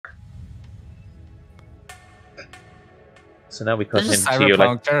So now we cut This is into you like...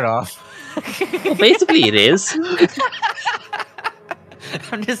 Cyberpunk, turn it off. Well, basically it is.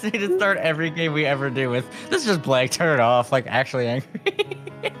 I'm just need to start every game we ever do with, this is just blank, turn it off, like actually angry.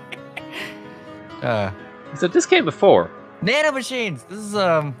 So this came before. Nano machines! This is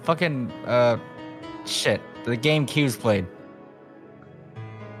fucking shit. The game Q's played.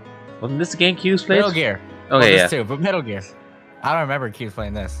 Wasn't this the game Q's played? Metal Gear. Okay, well, yeah. this too, but Metal Gear. I don't remember Q's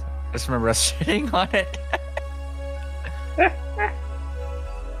playing this. I just remember us shitting on it.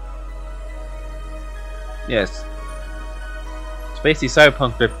 Yes. So basically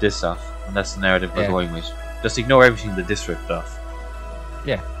Cyberpunk ripped this off, and that's the narrative we're Yeah. going with. Just ignore everything that this ripped off.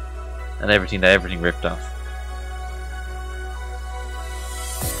 Yeah. And everything that everything ripped off.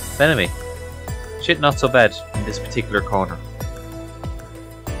 But anyway, shit not so bad in this particular corner.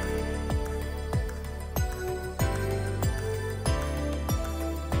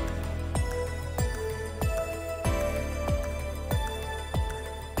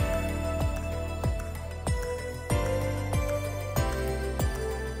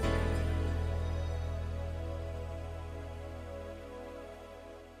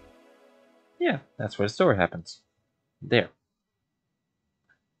 Yeah, that's where the story happens. There.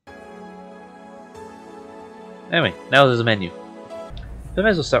 Anyway, now there's a menu. So I might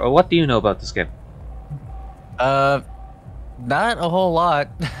as well start. What do you know about this game? Not a whole lot.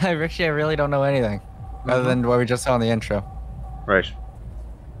 I really don't know anything. Other than what we just saw in the intro. Right.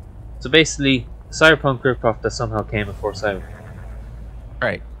 So basically, Cyberpunk ripoff that somehow came before Cyberpunk.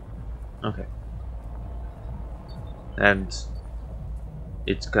 Right. Okay. And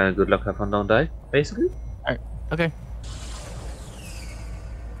it's kind of good luck, have fun, don't die, basically? Alright, okay.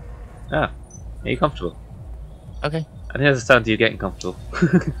 Ah, are you comfortable? Okay. I think that's the sound of you getting comfortable.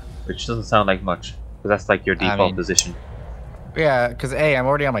 Which doesn't sound like much, because that's like your default position. Yeah, because A, I'm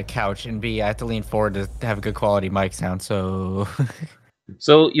already on my couch, and B, I have to lean forward to have a good quality mic sound, so...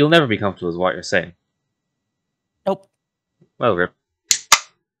 So, you'll never be comfortable is what you're saying? Nope. Well, Rip.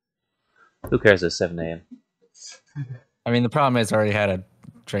 Who cares at 7 AM? I mean, the problem is I already had a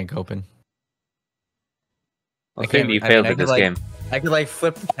drink open. Well, clearly you failed at this game. I could, like,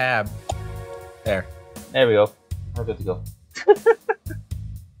 flip the tab. There. There we go. We're good to go.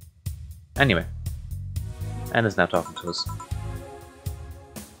 Anyway. Anna's now talking to us.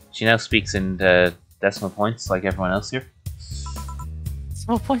 She now speaks in decimal points like everyone else here.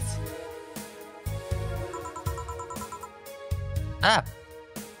 Small points. Ah.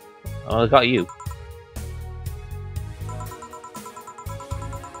 Oh, I got you.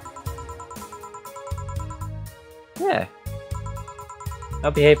 Yeah.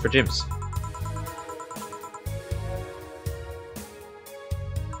 I'll behave for gyms.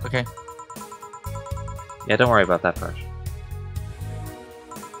 Okay. Yeah, don't worry about that part.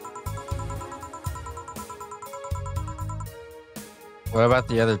 What about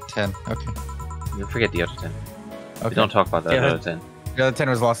the other 10? Okay. You'll forget the other 10. Okay. We don't talk about that other 10. The other 10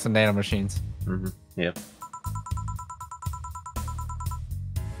 was lost in nano machines. Mm-hmm. Yeah.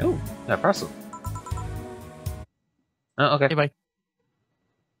 Oh, that parcel. Oh, okay. Hey, bye.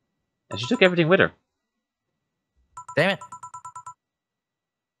 And she took everything with her. Damn it.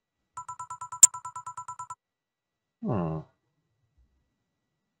 Oh.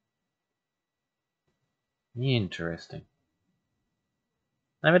 Interesting.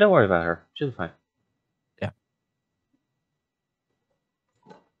 I mean, don't worry about her. She'll be fine. Yeah.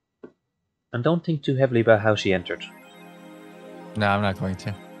 And don't think too heavily about how she entered. No, I'm not going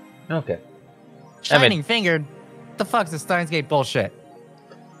to. Okay. Shining fingered? The fuck's this Steins Gate bullshit?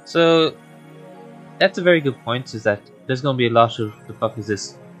 So, that's a very good point, is that there's going to be a lot of the fuck is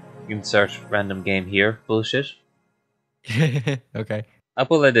this insert random game here bullshit. Okay. I'll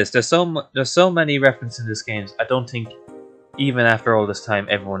put it like this, there's so many references in this game, I don't think even after all this time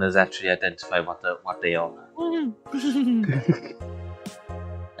everyone has actually identified what they are.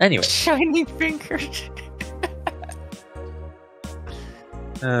 Anyway. Shining fingered.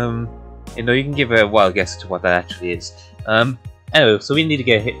 You know, you can give a wild guess to what that actually is. Anyway, so we need to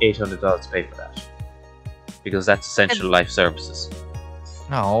get $800 to pay for that. Because that's essential life services.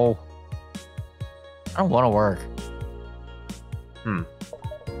 No. I don't want to work. I'm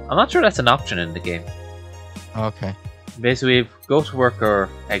not sure that's an option in the game. Okay. Basically, go to work or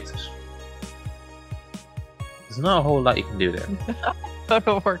exit. There's not a whole lot you can do there. Go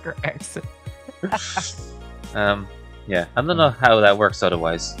to work or exit. Yeah, I don't know how that works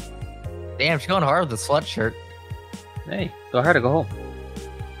otherwise. Damn, she's going hard with the slut shirt. Hey, go hard or go home.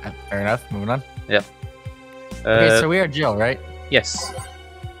 Fair enough. Moving on. Yep. Okay, so we are Jill, right? Yes.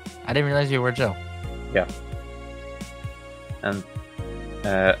 I didn't realize you were Jill. Yeah. And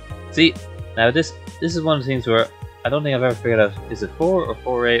see, Now this is one of the things where I don't think I've ever figured out, is it 4 or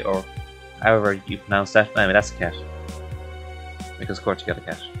 4A or however you pronounce that? Anyway, that's a cat. Because of course you got a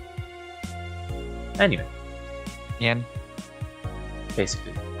cat. Anyway. Ian.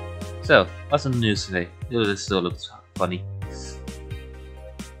 Basically. So, what's in the news today? Oh, this still looks funny.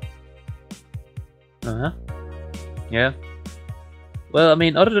 Yeah. Well, I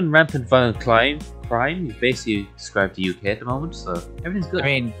mean, other than rampant violent crime, you basically described the UK at the moment, so everything's good. I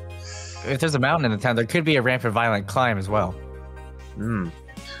mean, if there's a mountain in the town, there could be a rampant violent crime as well.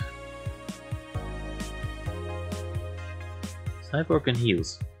 Cyborg and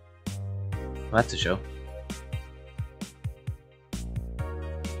heels. Well, that's a show.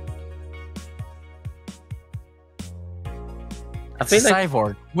 I feel like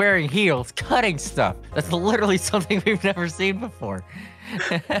Cyborg wearing heels, cutting stuff. That's literally something we've never seen before.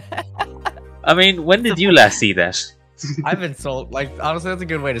 I mean, when did you last see that? I've been sold. Like, honestly, that's a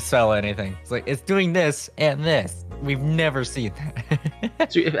good way to sell anything. It's like, it's doing this and this. We've never seen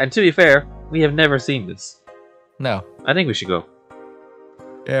that. And to be fair, we have never seen this. No. I think we should go.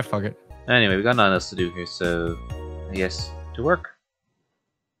 Yeah, fuck it. Anyway, we got nothing else to do here, so I guess to work.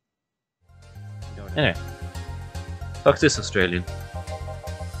 Anyway. Fuck this Australian.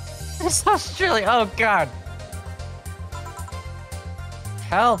 This Australian. Oh god.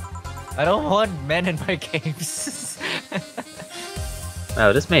 Help. I don't want men in my games.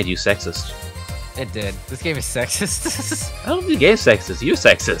 Wow, this made you sexist. It did. This game is sexist. I don't think the game's sexist. You're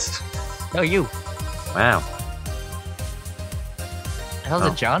sexist. No, you. Wow. How's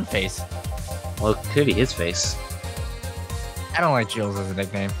a John face? Well, clearly his face. I don't like Jules as a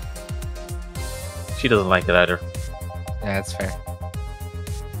nickname. She doesn't like it either. Yeah, that's fair.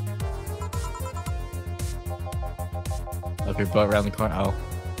 Look your butt around the corner. Oh.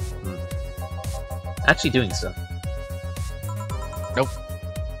 Actually doing so. Nope.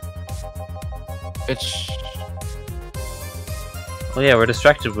 Bitch. Well, yeah, we're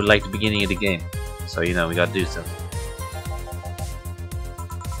distracted with like the beginning of the game, so you know we gotta do so.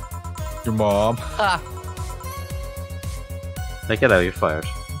 Your mom. Ha! Like, get out, you're fired.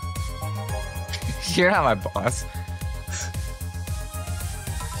 You're not my boss.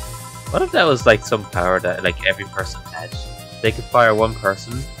 What if that was like some power that like every person had? They could fire one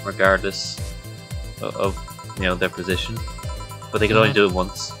person regardless of you know their position, but they could only do it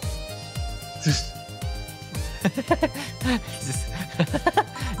once.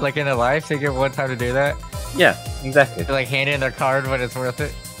 Like in a life, they get one time to do that. Yeah, exactly. They like hand in their card when it's worth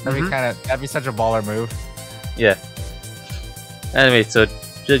it. That'd be such a baller move. Yeah. Anyway, so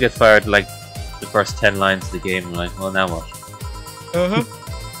she'll get fired like the first 10 lines of the game, and like, well, now what?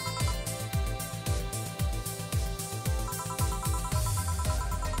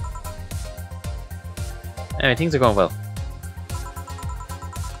 Anyway, things are going well.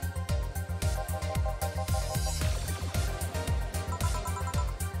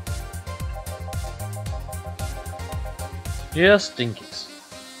 Just in case.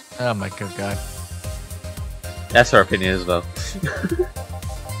 Oh my good god. That's her opinion as well.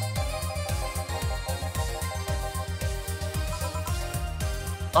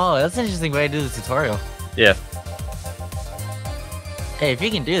 Oh, that's an interesting way to do the tutorial. Yeah. Hey, if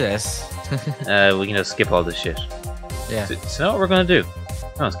you can do this. We can just skip all this shit. Yeah. So now what we're gonna do?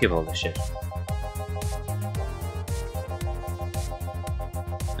 We're gonna skip all this shit.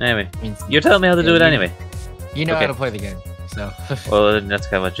 Anyway, you're telling me how to do it anyway. You know Okay. how to play the game, so. Well, that's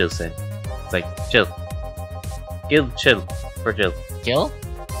kind of what Jill's saying. It's like, Jill. Gil, chill. For Jill. Gil?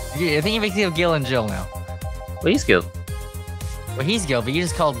 I think you make it Gil and Jill now. Well, he's Gil. Well, he's Gil, but you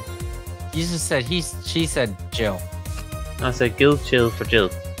just said she said Jill. I said Gil, chill for Jill.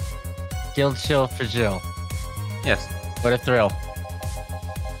 Gil, chill for Jill. Yes. What a thrill.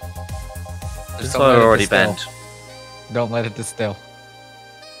 This is Don't why let we're it already distill. banned. Don't let it distill.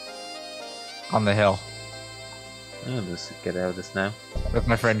 On the hill. I'll just get out of this now. With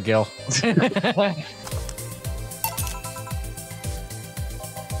my friend Gil.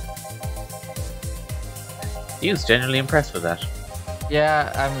 He was genuinely impressed with that.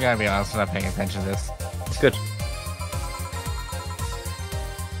 Yeah, I'm gonna be honest, I'm not paying attention to this. It's good.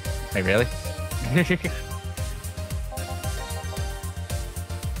 Hey, really?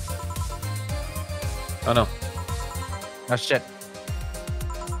 Oh no. Oh shit.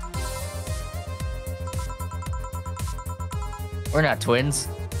 We're not twins.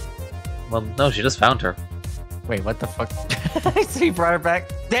 Well, no, she just found her. Wait, what the fuck? So he brought her back?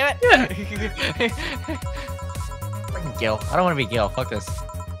 Damn it! Fucking Gil. I don't want to be Gil. Fuck this.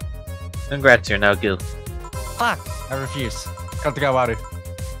 Congrats, you're now Gil. Fuck! I refuse. Cut the Gawaru.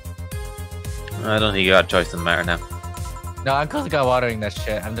 I don't think you got a choice in the matter now. No, I'm Gawaruing that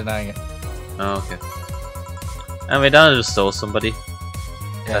shit. I'm denying it. Oh, okay. I mean, Donna just stole somebody. Yeah.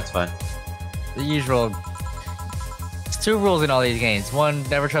 That's fine. The usual. There's 2 rules in all these games. 1,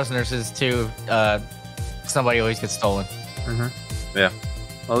 never trust nurses. 2, somebody always gets stolen. Yeah.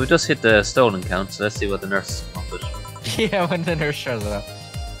 Well, we just hit the stolen count, so let's see what the nurse wanted. Yeah, when the nurse shows up.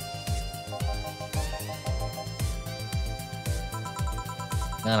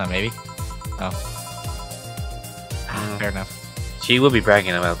 No, maybe. Oh. Fair enough. She will be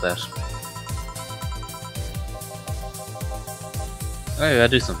bragging about that. Oh, I gotta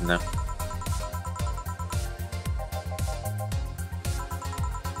do something now.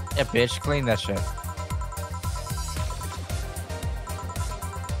 Yeah, bitch, clean that shit.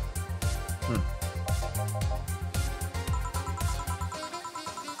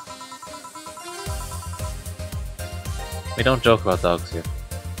 We don't joke about dogs here.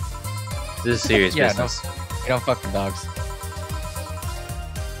 This is serious business. You don't fuck with dogs.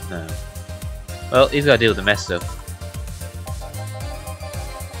 No. Well, he's gotta deal with the mess though.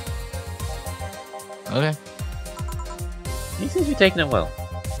 Okay. He seems to be taking it well.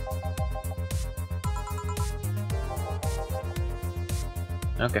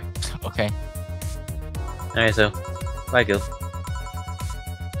 Okay. Okay. Alright, so bye, Gil.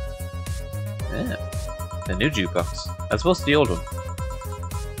 Yeah. The new jukebox. As opposed to the old one.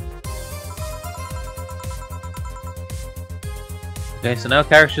 Okay, so now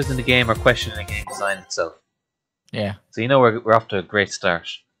characters in the game are questioning the game design itself. Yeah. So you know we're off to a great start.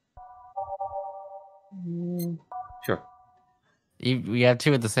 Sure. We have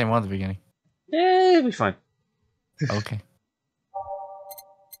 2 at the same one at the beginning. Yeah, it'll be fine. Okay.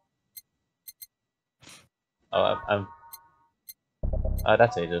 Oh,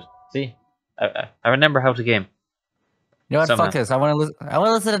 that's how you do it. See? I remember how to game. You know what? Somehow. Fuck this. I want to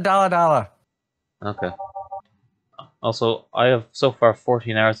listen to Dollar Dollar. Okay. Also, I have so far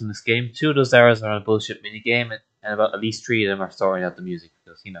 14 hours in this game. 2 of those hours are on a bullshit minigame, and about at least 3 of them are sorting out the music,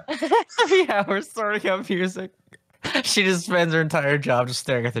 because, you know. Yeah, we're sorting out music. She just spends her entire job just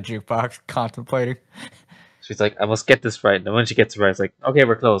staring at the jukebox, contemplating. She's like, I must get this right. And when she gets it right, it's like, okay,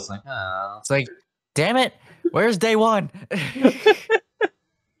 we're close. Like, oh. It's like, damn it, where's day 1?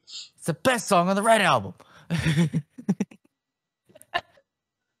 It's the best song on the Red album.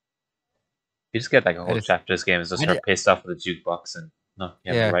 You just get like a whole chapter of this game is just start pissed off with the jukebox and no,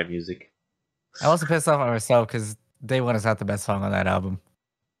 you have the right music. I was pissed off at myself because Day 1 is not the best song on that album.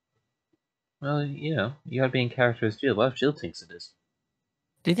 Well, you know, you gotta be in character as Jill. What if Jill thinks it is?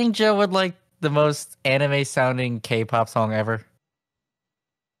 Do you think Jill would like the most anime sounding K-pop song ever?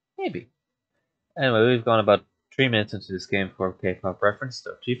 Maybe. Anyway, we've gone about 3 minutes into this game for K-pop reference.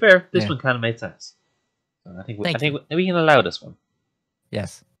 So, to be fair, this one kind of made sense. So I think we can allow this one.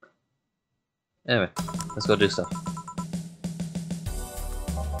 Yes. Anyway, let's go do stuff.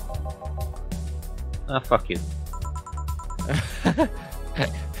 Ah, fuck you.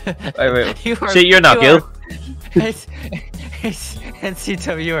 Wait. Shit, you're not Gil.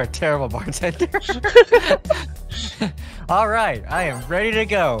 NCW, you are a terrible bartender. Alright, I am ready to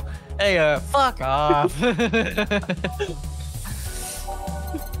go. Hey, fuck off.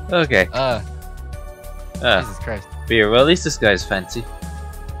 Okay. Jesus Christ. Beer, well, at least this guy's fancy.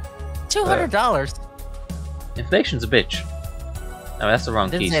 $200? Inflation's a bitch. I mean, that's the wrong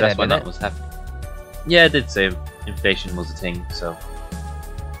key, so that's why that was happening. Yeah, it did say inflation was a thing, so...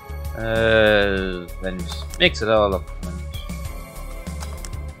 then just mix it all up and...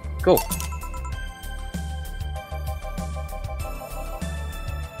 Go!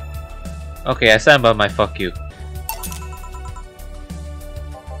 Okay, I stand by my fuck you.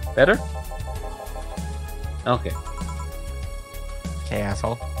 Better? Okay. Okay,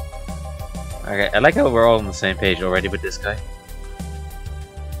 asshole. Okay, I like how we're all on the same page already with this guy.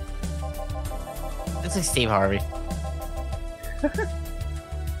 This is Steve Harvey.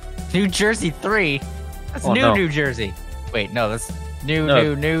 New Jersey 3? That's New Jersey. Wait, no, that's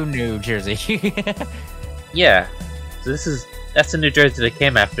New Jersey. Yeah. So that's the New Jersey that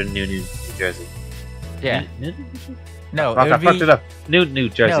came after New Jersey. Yeah. No, I fucked it up. New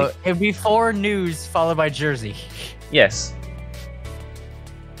Jersey. No, it would be 4 news followed by Jersey. Yes.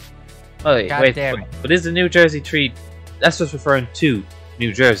 Oh, wait, but is the New Jersey 3... That's just referring to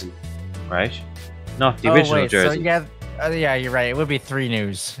New Jersey, right? Not the original Jersey. So yeah, you're right. It would be 3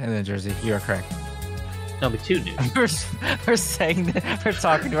 news in New Jersey. You are correct. No, it'd be 2 news. we're saying that we're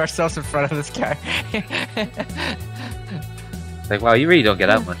talking to ourselves in front of this guy. Like, wow, you really don't get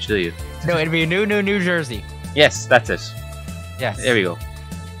that much, do you? No, it'd be a New Jersey. Yes, that's it. Yes. There we go.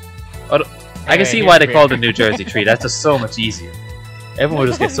 I can see why they called it New Jersey 3. That's just so much easier. Everyone would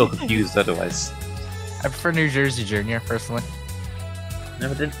just get so confused otherwise. I prefer New Jersey Junior, personally. No,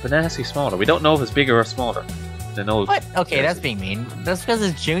 but then it has to be smaller. We don't know if it's bigger or smaller than old. What? Okay, jersey. that's being mean. Just because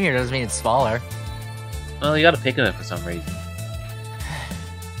it's junior doesn't mean it's smaller. Well, you gotta pick on it for some reason.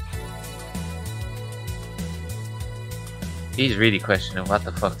 He's really questioning what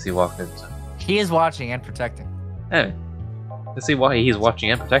the fuck is he walking into. He is watching and protecting. Anyway, let's see why he's watching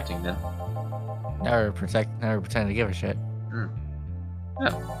and protecting then. Never pretend to give a shit.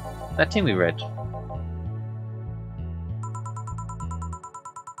 Oh, that thing we read.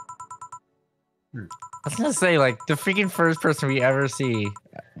 I was gonna say, like, the freaking first person we ever see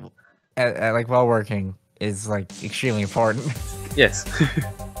at like while working is like extremely important. Yes.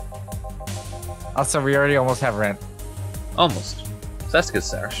 Also, we already almost have rent. Almost. So that's a good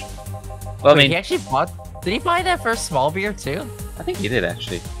start. Well, Wait, I mean, he actually bought. Did he buy that first small beer too? I think he did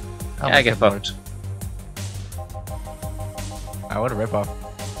actually. Oh Yeah, my I get good lord. fucked. I would have rip off.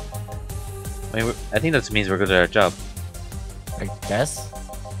 I mean, I think that means we're good at our job. I guess.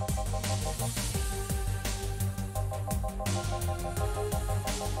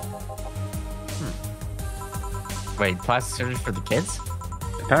 Wait, plastic surgery for the kids?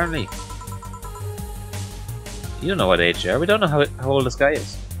 Apparently. You don't know what age they are. We don't know how old this guy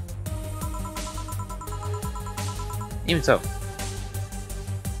is. Even so.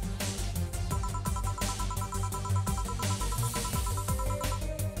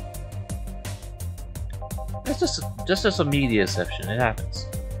 It's just a media exception. It happens.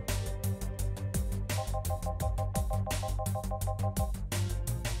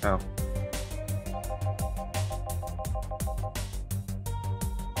 Oh.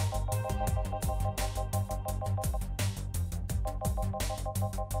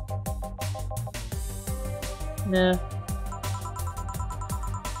 Nah.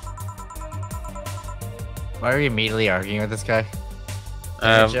 Why are you immediately arguing with this guy?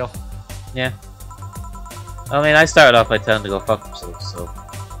 Chill. Yeah. I mean, I started off by telling him to go fuck himself, so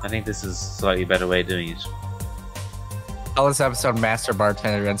I think this is a slightly better way of doing it. Call this episode Master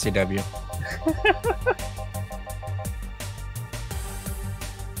Bartender NCW.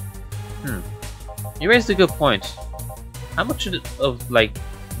 You raised a good point. How much of like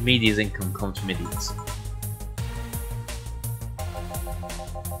media's income comes from idiots?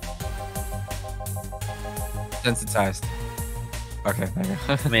 Sensitized. Okay, there you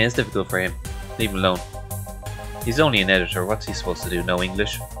go. I mean, it's difficult for him. Leave him alone. He's only an editor. What's he supposed to do? Know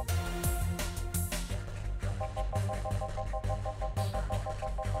English?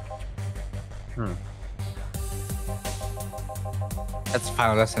 That's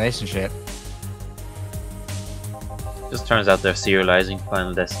Final Destination shit. Just turns out they're serializing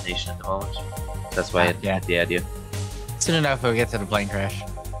Final Destination at the moment. That's why I had the idea. Soon enough we'll get to the plane crash.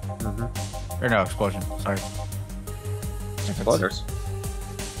 Or no, explosion. Sorry. Spoilers.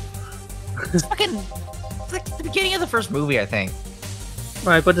 It's fucking... It's like the beginning of the first movie, I think.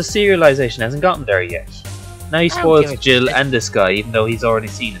 Right, but the serialization hasn't gotten there yet. Now he spoils Jill and this guy, even though he's already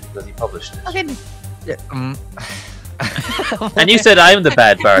seen it because he published it. Fucking... And you said I'm the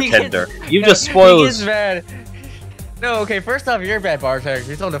bad bartender. You just spoiled. He is bad. No, okay, first off, you're a bad bartender.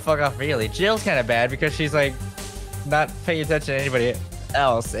 You told him to fuck off immediately. Jill's kind of bad because she's like not paying attention to anybody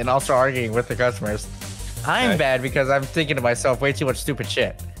else and also arguing with the customers. I'm bad because I'm thinking to myself way too much stupid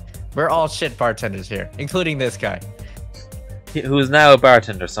shit. We're all shit bartenders here, including this guy. Who is now a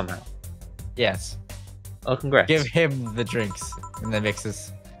bartender somehow. Yes. Oh, congrats. Give him the drinks and the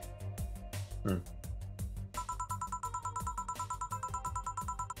mixes.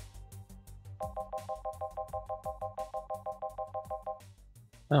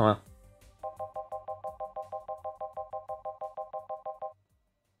 Oh well.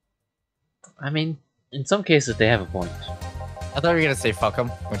 I mean, in some cases they have a point. I thought you were gonna say fuck him,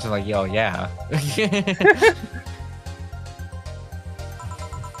 which is like, yo, yeah.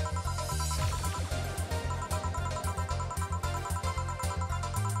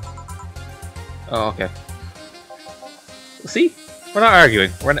 Oh, okay. See? We're not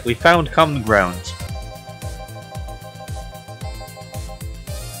arguing. We found common ground.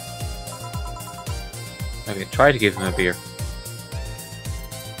 Okay, try to give him a beer.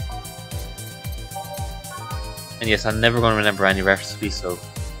 And yes, I'm never going to remember any recipe, so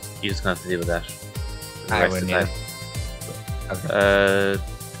you're just going to have to deal with that. I wouldn't either. Okay.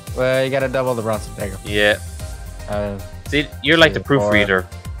 Well, you gotta double the Bronson dagger. Yeah. See, you're like the proofreader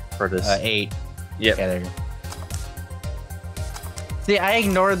for this. 8. Yep. Yeah, there you go. See, I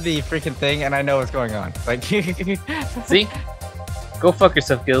ignored the freaking thing, and I know what's going on. Like, see? Go fuck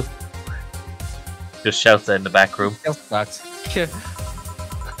yourself, Gil. Just shouts that in the back room. Gil sucks.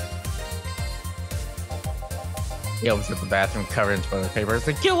 He opens up the bathroom covered in toilet paper. It's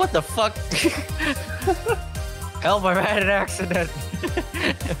like, Gil, what the fuck? Help, I had an accident.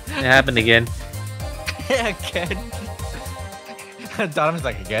 It happened again. Again. Donovan's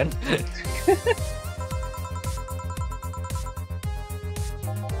like, again?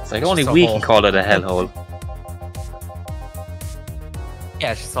 It's like only we can call it a hellhole.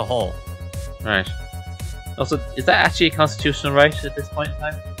 Yeah, it's just a hole. Right. Also, is that actually a constitutional right at this point in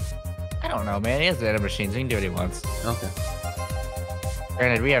time? I don't know, man. He has data machines. He can do what he wants. Okay.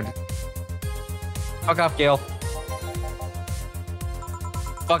 Granted, we have... Fuck off, Gil.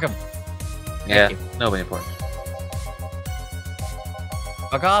 Fuck him. Yeah, nobody important.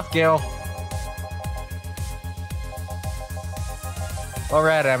 Fuck off, Gil.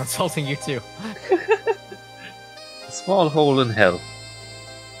 Alright, I'm insulting you too. A small hole in hell.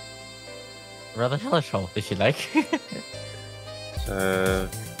 Rather hellish hole, if you like.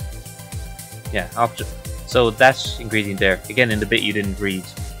 Yeah, option. So that ingredient there, again in the bit you didn't read.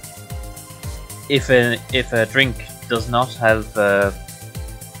 If a drink does not have the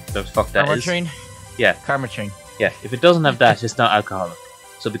fuck that is. Carmatrine? Yeah. Carmatrine. Yeah, if it doesn't have that, it's not alcoholic.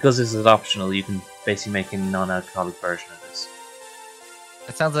 So because this is optional, you can basically make a non-alcoholic version of this.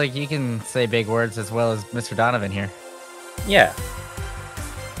 It sounds like you can say big words as well as Mr. Donovan here. Yeah.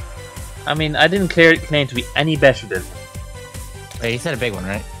 I mean, I didn't claim to be any better than him. Wait, he said a big one,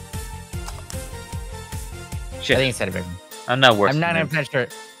 right? Shit. I think he said a big one. I'm not worse. I'm not than him. 100% sure.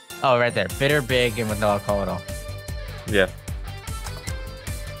 Oh, right there. Bitter, big, and with no alcohol at all. Yeah.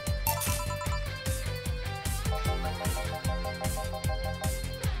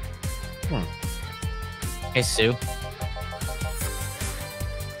 Hey, Sue.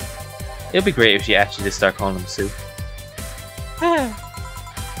 It'd be great if she actually just start calling him Sue.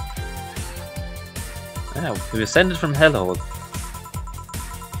 Yeah, we ascended from hellhole.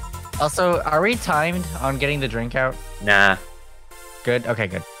 Also, are we timed on getting the drink out? Nah. Good? Okay,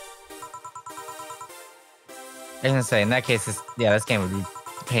 good. I was gonna say, in that case, this game would be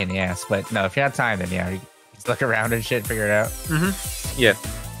a pain in the ass. But no, if you're not timed, then yeah, you just look around and shit, figure it out. Mm-hmm. Yeah.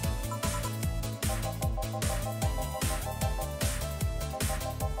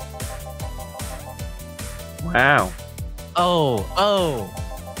 Wow. Oh.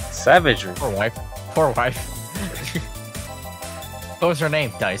 Savagery. Poor wife. Poor wife. What was her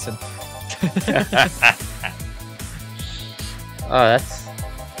name? Dyson. Oh, that's...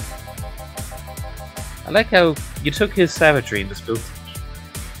 I like how you took his savagery and just built it.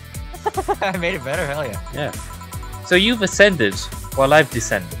 I made it better, hell yeah. Yeah. So you've ascended while I've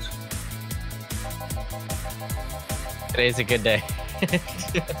descended. Today's a good day.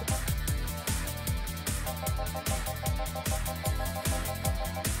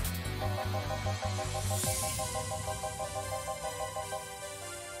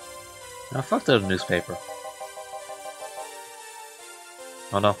 I fucked out a newspaper.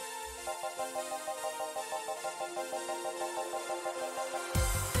 Oh no.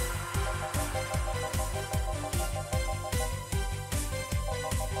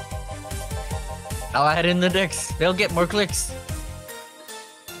 I'll add in the dicks. They'll get more clicks.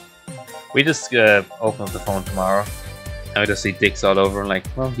 We just open up the phone tomorrow and we just see dicks all over and like,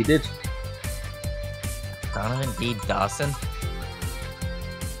 well, he did. Donovan D. Dawson?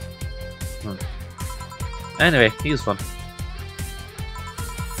 Anyway, he was fun.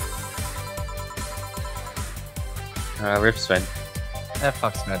 Rip Sven. That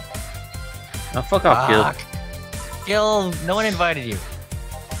fucks man. Oh, fuck off, Gil. Gil, no one invited you.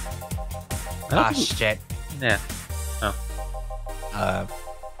 Ah, think- shit. Yeah.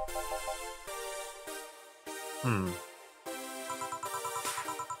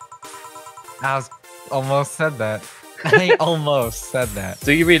 I almost said that. I almost said that.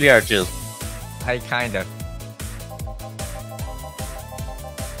 So you really are, Jill. I kinda.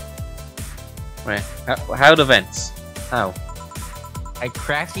 Right. How the vents? How? I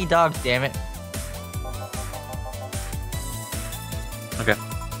crafty dog, damn it. Okay.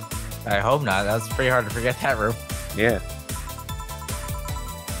 I hope not. That's pretty hard to forget that room. Yeah.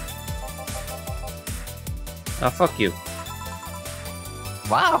 Oh, fuck you.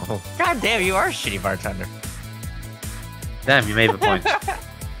 Wow. God damn, you are a shitty bartender. Damn, you made a point.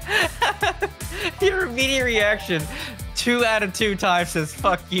 Your immediate reaction 2 out of 2 times says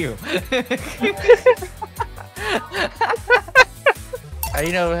fuck you. How do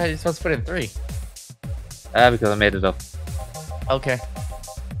you know how you're supposed to put in 3? Because I made it up. Okay.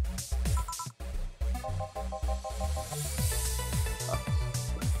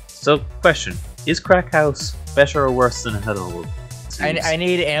 So, question: is Crack House better or worse than Hellhole? I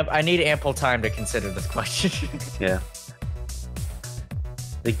need ample time to consider this question. Yeah.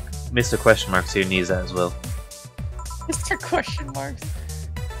 I think Mr. Question Marks here needs that as well. Mr. Question Marks.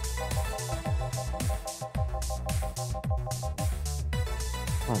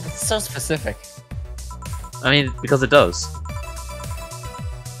 It's so specific. I mean, because it does.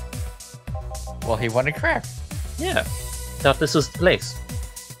 Well, he wanted crack. Yeah. Thought this was the place.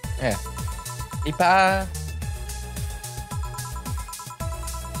 Yeah. Ipa.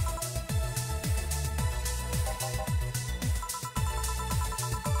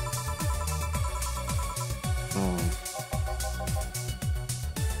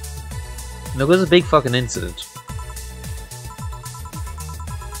 No, it was a big fucking incident.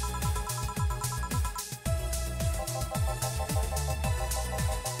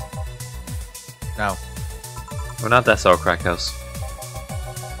 No. We're not that sort of crack house.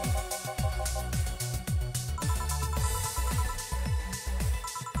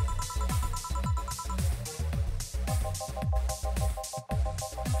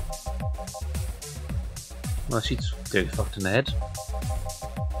 Well, she's very fucked in the head.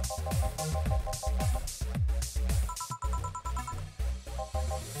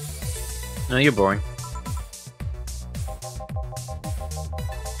 No, you're boring.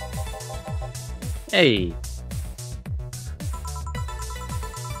 Hey!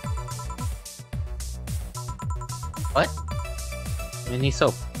 What? I need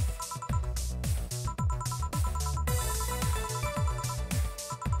soap.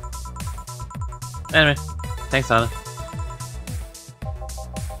 Anyway, thanks, Anna.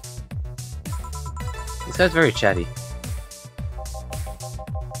 This guy's very chatty.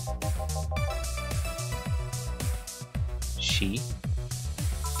 She?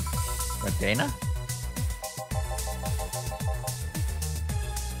 What, Dana?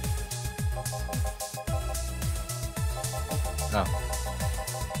 Oh.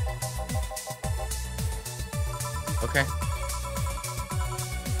 Okay.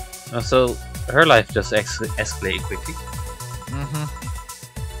 Oh, so her life just escalated quickly. Mm-hmm.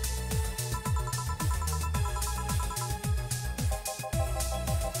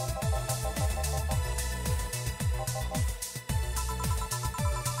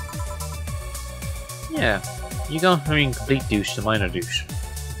 Yeah, you go from being complete douche to minor douche.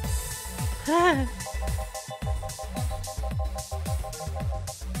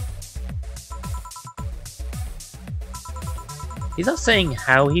 He's not saying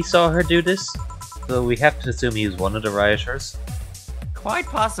how he saw her do this, so we have to assume he was one of the rioters. Quite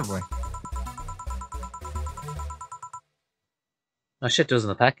possibly. Oh shit, there's an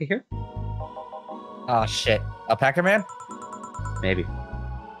alpaca here? Oh shit. Alpaca man? Maybe.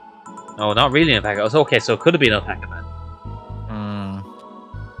 Oh, not really an alpaca. Oh, okay, so it could have been alpaca man. Hmm.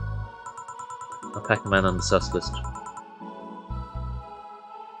 Alpaca man on the sus list.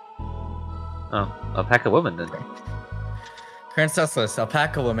 Oh, alpaca woman then. Current sus list: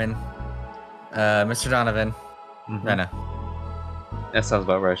 Alpaca woman, Mr. Donovan, Rena. That sounds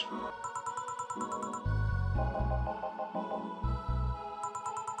about right.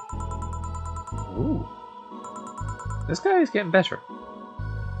 Ooh. This guy is getting better.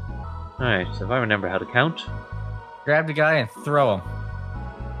 Alright, so if I remember how to count. Grab the guy and throw him.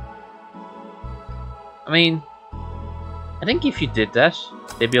 I mean, I think if you did that,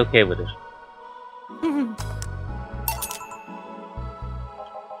 they'd be okay with it.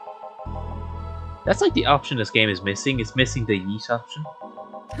 That's like the option this game is missing. It's missing the yeet option.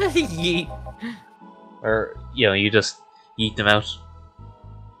 Yeet. Or, you know, you just yeet them out.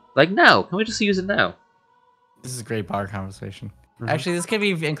 Like now. Can we just use it now? This is a great bar conversation. Actually, this could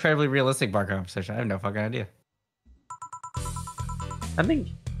be incredibly realistic bar conversation. I have no fucking idea. I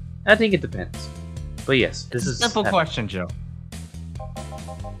think it depends. But yes, this is Simple question, Joe.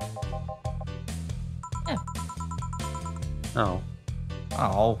 Yeah. Oh.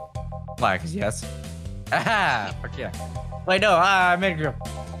 Oh. Why? Because yes. Aha! Fuck yeah. Wait, no. I'm Ingram.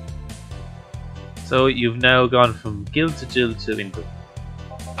 So you've now gone from Gil to Jill to Ingram.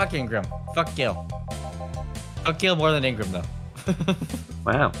 Fuck Ingram. Fuck Gil. Fuck Gil more than Ingram, though.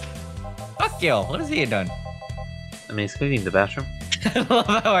 Wow. Fuck Gil. What has he done? I mean, he's cleaning the bathroom. I love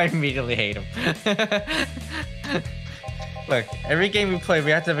how I immediately hate him. Look, every game we play, we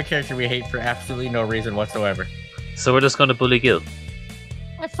have to have a character we hate for absolutely no reason whatsoever. So we're just going to bully Gil.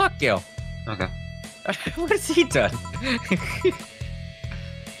 Fuck Gil. Okay. What has he done?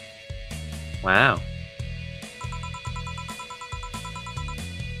 Wow.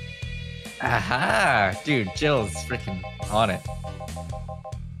 Aha! Dude, Jill's freaking on it.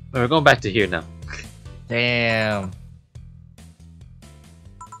 We're going back to here now. Damn.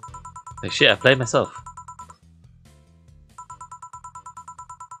 Like shit, I played myself.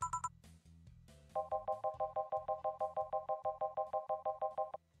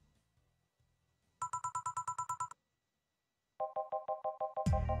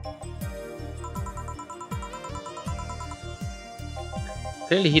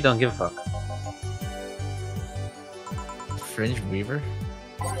 Clearly he don't give a fuck. Fringe weaver?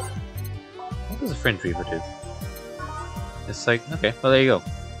 What does a fringe weaver do? It's like, okay, well there you go.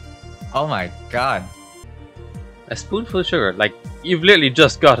 Oh my god. A spoonful of sugar, like, you've literally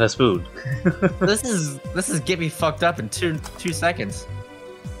just got a spoon. This is get me fucked up in two seconds.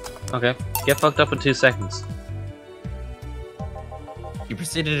 Okay, get fucked up in 2 seconds. You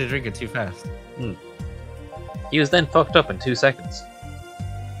proceeded to drink it too fast. He was then fucked up in 2 seconds.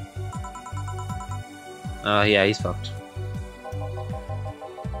 Oh yeah, he's fucked.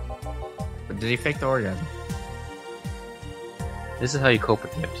 But did he fake the orgasm? This is how you cope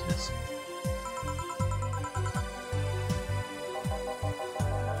with the emptiness.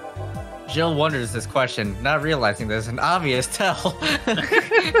 Jill wonders this question, not realizing there's an obvious tell.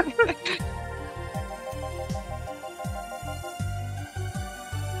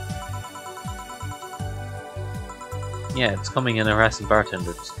 Yeah, it's coming in harassing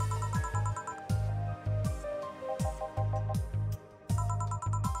bartenders.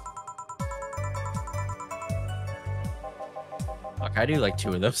 Fuck, I do like 2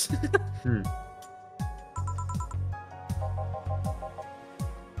 of those.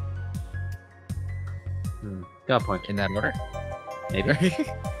 Got a point. In that order? Maybe.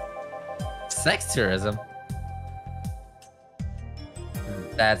 Sex tourism?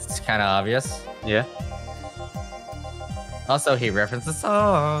 That's kind of obvious. Yeah. Also, he referenced the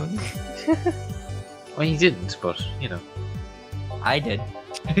song. Well, he didn't, but, you know. I did.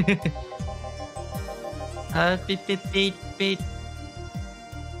 Beat, beat, beat, beat.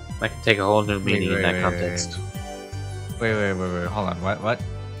 I can take a whole new meaning in that context. Wait, hold on, what?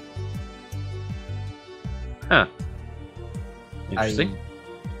 Huh. Interesting.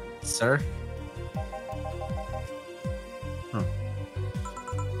 Sir?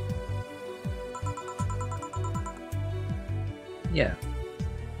 Yeah.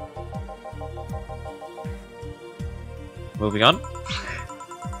 Moving on.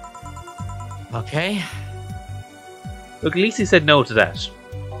 Okay. Look, at least he said no to that.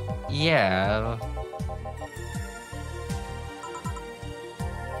 Yeah.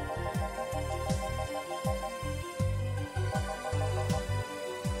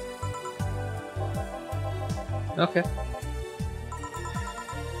 Okay.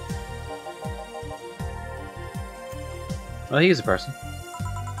 Well, he is a person.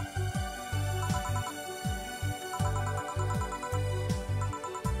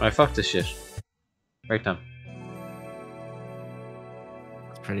 Alright, fuck this shit. Right down.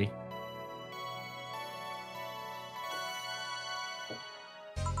 It's pretty.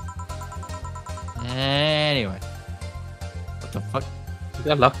 Anyway. What the fuck? You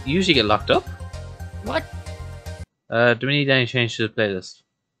got locked. You usually get locked up? What? Do we need any change to the playlist?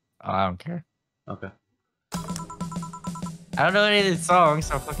 Oh, I don't care. Okay. I don't know any of these songs,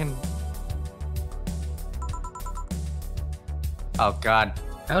 so fucking... Oh god.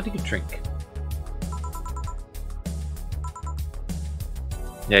 How do you drink?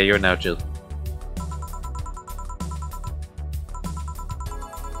 Yeah, you're now Jill.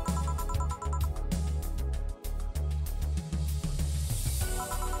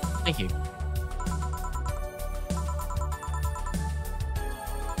 Thank you.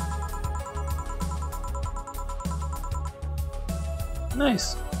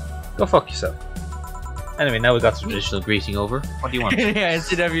 Nice. Go fuck yourself. Anyway, now we got the traditional greeting over. What do you want? Yeah,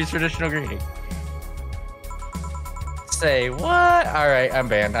 NCW's traditional greeting. Say what? Alright, I'm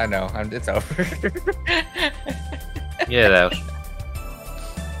banned. I know. It's over. Get out.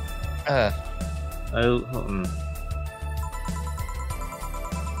 Oh,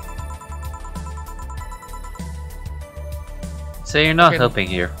 Say you're not helping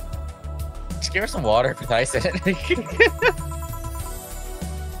here. just give her some water with ice in it.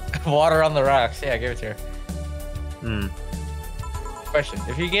 Water on the rocks. Yeah, give it to her. Question: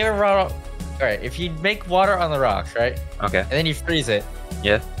 if you gave her raw, alright, if you make water on the rocks, right? Okay. And then you freeze it.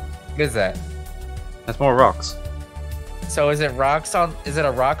 Yeah. What is that? That's more rocks. So is it rocks on? Is it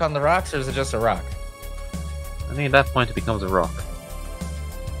a rock on the rocks, or is it just a rock? I think at that point it becomes a rock.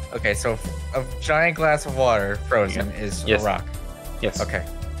 Okay, so a giant glass of water frozen is Yes. a rock. Yes. Okay,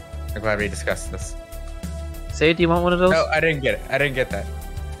 I'm glad we discussed this. Say, do you want one of those? No, I didn't get it. I didn't get that.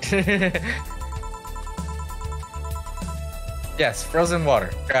 Yes, frozen water.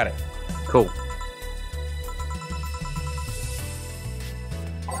 Got it. Cool.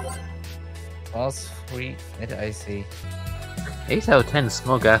 All sweet and icy. 8 out of 10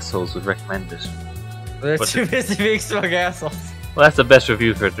 smug assholes would recommend it. They're But- too busy being smug assholes. Well, that's the best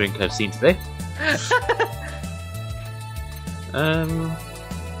review for a drink I've seen today.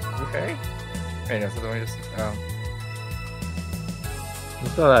 Okay. Wait, no, so let me just.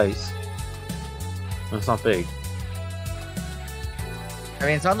 It's got ice. It's not big. I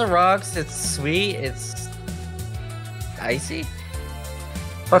mean, it's on the rocks. It's sweet. It's icy.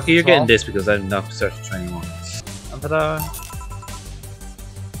 Fuck you, you're Small. getting this because I'm not search for 21. And ta-da!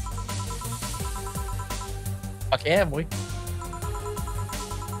 Fuck yeah, boy.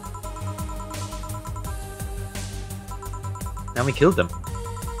 And we killed them.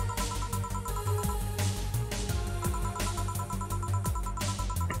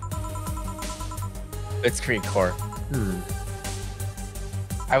 It's Creek core.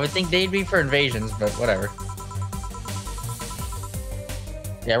 I would think they'd be for invasions, but whatever.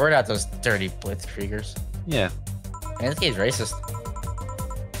 Yeah, we're not those dirty blitzkriegers. Yeah. Man, this game's racist.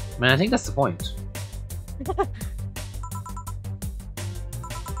 Man, I think that's the point.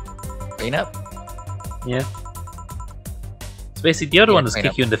 Clean up. Yeah. So basically, the other Yeah, one just clean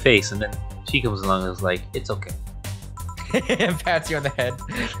kick up. you in the face, and then she comes along and is like, it's okay. And pats you on the head.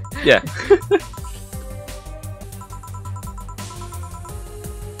 Yeah.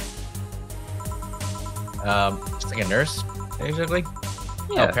 Just like a nurse, basically.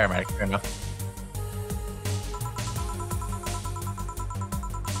 Yeah. Oh, paramedic, fair enough.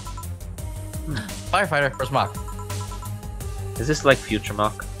 Firefighter, where's Mock? Is this like Future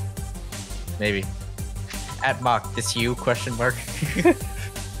Mock? Maybe. At Mock, this you, question mark?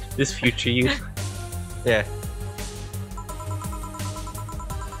 This future you? Yeah.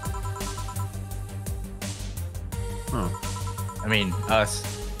 I mean, us.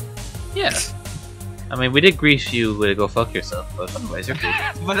 Yeah. I mean, we did greet you with go fuck yourself, but otherwise you're cool.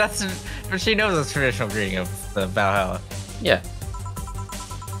 But that's, but she knows the traditional greeting of the Valhalla. Yeah.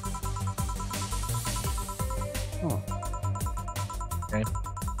 Oh. Okay.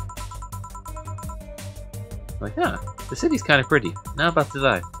 Like, yeah, the city's kind of pretty. Now about to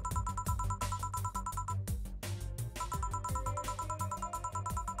die.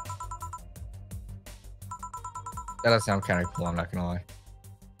 That does sound kind of cool, I'm not gonna lie.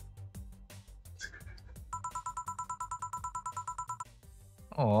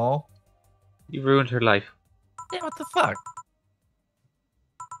 Oh. You ruined her life. Yeah, what the fuck?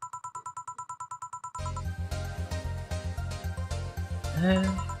 I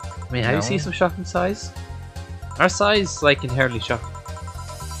mean, have you seen No. some shocking size? Our size, like, inherently shocking.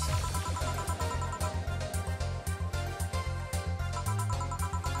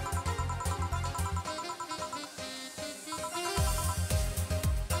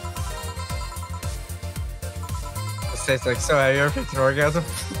 It's like, so have you ever picked an orgasm?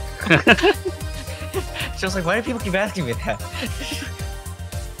 She was like, why do people keep asking me that?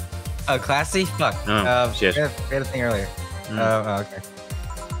 Oh, classy? Fuck. Oh, shit. We had a thing earlier. Oh, okay.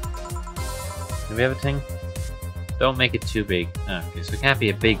 Do we have a thing? Don't make it too big. Oh, okay, so it can't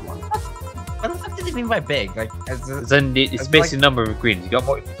be a big one. What the fuck did they mean by big? Like, Then it's It's basically like- number of ingredients. You got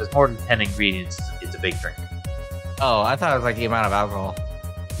more. If there's more than 10 ingredients, it's a big drink. oh, I thought it was like the amount of alcohol.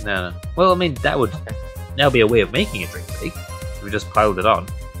 No. Well, I mean, that would now be a way of making a drink big. If we just piled it on.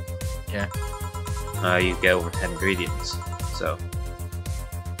 Yeah. You get over 10 ingredients. So,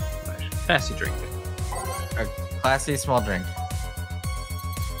 right. Fancy drink. A classy small drink.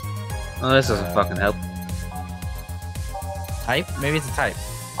 Oh, this doesn't fucking help. Type? Maybe it's a type.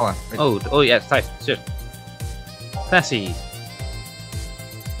 Hold on. Wait. Oh yeah, it's type. Shit. Fancy.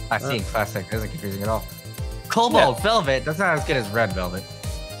 Classy and classic. That isn't confusing at all. Cobalt velvet. That's not as good as red velvet.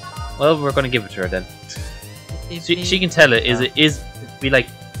 Well, we're gonna give it to her then. She can tell it. Be like,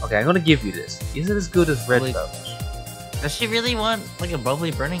 okay, I'm gonna give you this. Is it as good as red Probably- velvet? Does she really want like a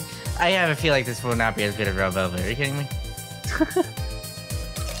bubbly burning? I have a feel like this will not be as good as red velvet. Are you kidding me? Come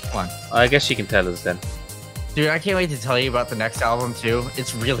on. I guess she can tell us then. Dude, I can't wait to tell you about the next album too.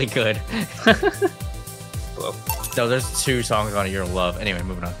 It's really good. Well, So there's 2 songs on it you'll love. Anyway,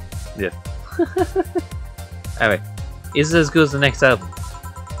 moving on. yeah. Anyway, is it as good as the next album?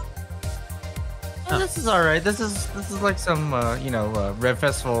 Oh, this is all right. This is like some Red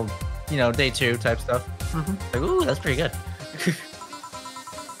Festival, day 2 type stuff. Like, ooh, that's pretty good.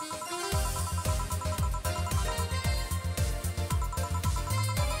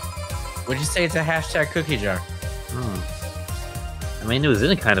 Would you say it's a hashtag cookie jar? I mean, it was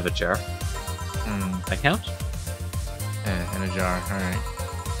in a kind of a jar. Hmm. That count? In a jar. All right.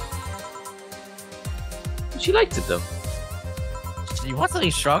 She liked it though. You want something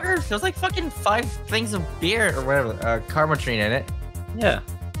stronger? There's like fucking 5 things of beer or whatever, Carmotrine in it. Yeah.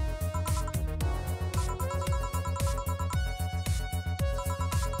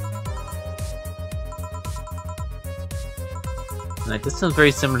 Like, this sounds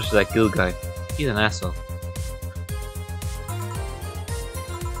very similar to that Ghoul guy. He's an asshole.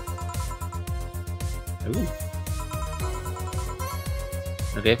 Ooh.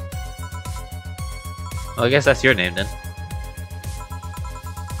 Okay. Well, I guess that's your name then.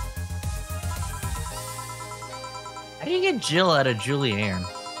 How do you get Jill out of Julianne?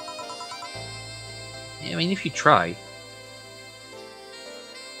 Yeah, I mean, if you try.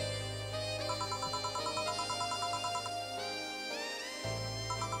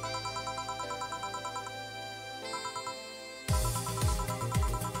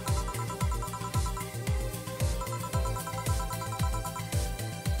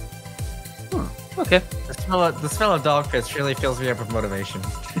 Okay. The smell of dog piss really fills me up with motivation.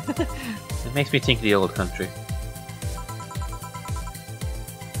 It makes me think of the old country.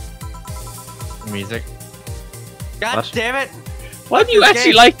 Music. God What? damn it! Why do you this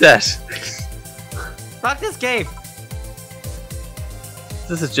actually game. like that? Fuck this game!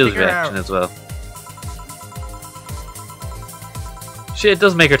 This is Jill's Figure reaction out. as well. Shit, it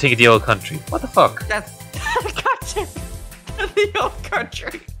does make her think of the old country. What the fuck? That's God damn it. The old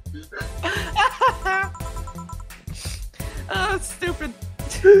country. Oh, it's stupid.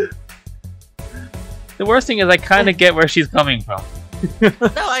 The worst thing is I kind of get where she's coming from. No,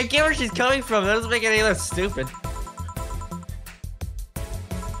 I get where she's coming from. That doesn't make it any less stupid.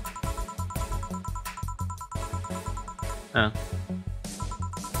 Oh.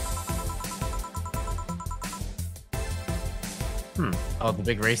 Oh, the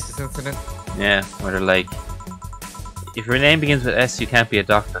big racist incident? Yeah, where they're like, if your name begins with S, you can't be a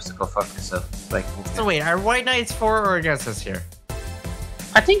doctor, so go fuck yourself. It's like, okay. So wait, are white knights for or against us here?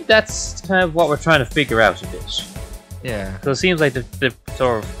 I think that's kind of what we're trying to figure out a bit. Yeah. So it seems like the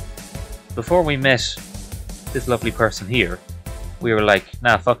sort of, before we met this lovely person here, we were like,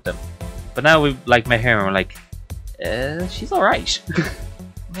 nah, fuck them. But now we like met her and we're like, she's alright.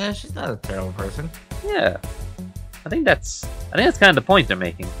 Yeah, she's not a terrible person. Yeah. I think that's kind of the point they're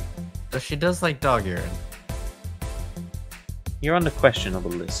making. But she does like dog urine. You're on the questionable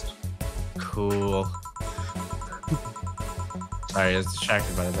list. Cool. Sorry, I was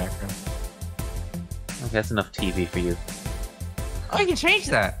distracted by the background. Okay, that's enough TV for you. Oh, you can change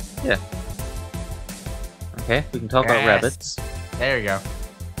that. Yeah. Okay, we can talk about Yes. rabbits. There you go.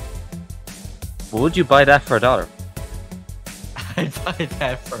 Would you buy that for $1? I'd buy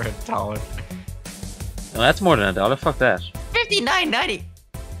that for $1. No, that's more than $1. Fuck that. $59.90.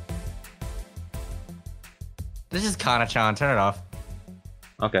 This is Kana-chan. Turn it off.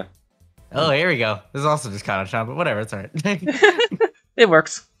 Okay. Oh, here we go. This is also just Kana-chan, but whatever. It's alright. It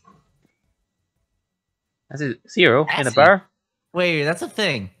works. That's a 0 in a Assy. bar. Wait, that's a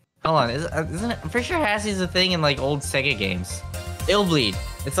thing. Hold on, isn't it? I'm pretty sure Hassie's a thing in like old Sega games. Illbleed.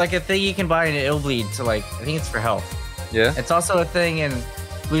 It's like a thing you can buy in Illbleed to like, I think it's for health. Yeah. It's also a thing in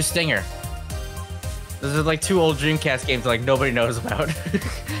Blue Stinger. Those are like 2 old Dreamcast games that like nobody knows about.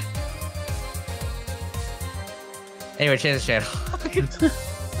 Anyway, change the channel.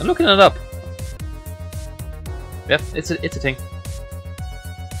 I'm looking it up. Yep, it's a thing.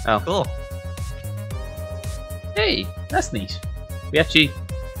 Oh. Cool. Hey, that's neat. We actually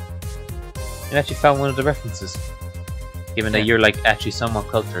found one of the references. Given that Yeah. you're like actually somewhat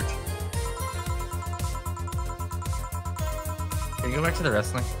cultured. Can you go back to the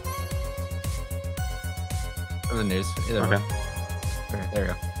wrestling? Or the news? Either Okay. one. Okay, there we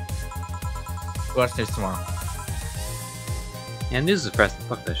go. We'll watch news tomorrow. Yeah, news is pressing.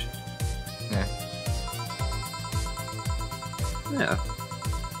 Fuck that shit. Yeah. Yeah.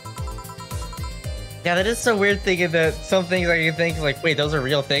 Yeah, that is so weird thinking that some things I can think like, wait, those are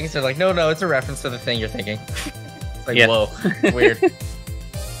real things? They're like, no, it's a reference to the thing you're thinking. It's like, Yeah. whoa, weird.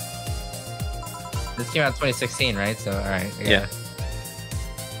 This came out in 2016, right? So, alright. Yeah.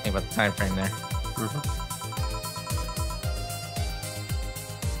 Think about the time frame there. Mm-hmm.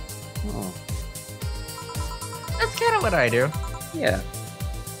 Oh. That's kind of what I do. Yeah.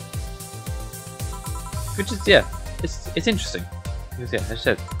 Which is, yeah, it's interesting. Because, yeah, as I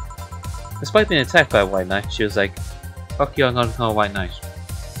said, despite being attacked by a white knight, she was like, fuck you, I'm gonna become a white knight.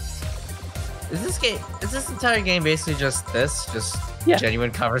 Is this entire game basically just this? Just Yeah.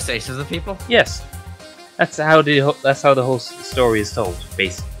 genuine conversations with people? Yes. That's how the whole story is told,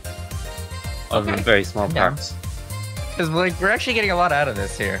 basically. Other than Okay. very small Yeah. parts. Because like we're actually getting a lot out of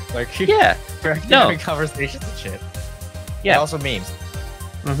this here. Like Yeah. we're actually No. having conversations and shit. Yeah. And also memes.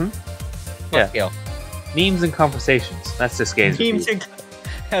 Mm-hmm. Fuck Yeah. Gil. Memes and conversations. That's this game's Memes review.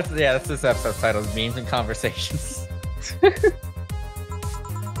 and that's this episode's title is Memes and Conversations.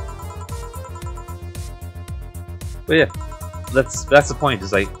 But yeah, that's the point.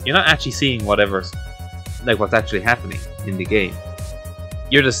 Is like you're not actually seeing what's actually happening in the game.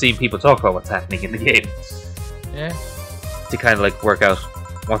 You're just seeing people talk about what's happening in the game Yeah. to kind of like work out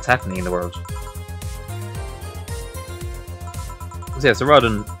what's happening in the world. So yeah, so rather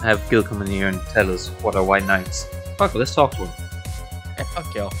than have Gil come in here and tell us what are white knights, fuck it, let's talk to him. Hey,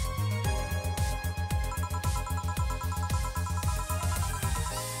 fuck Gil.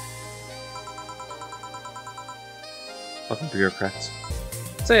 Fucking bureaucrats.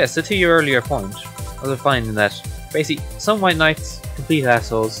 So yeah, so to your earlier point, I was finding that basically some white knights complete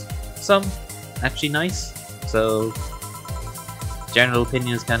assholes, some actually nice. So general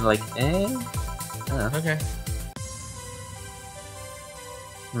opinion is kind of like, Okay.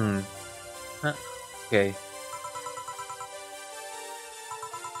 Okay.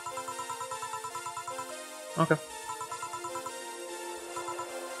 Okay.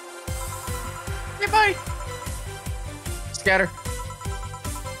 Hey, bye. Scatter.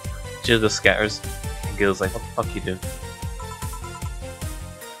 Jill just scatters, and Gil's like, what the fuck you do?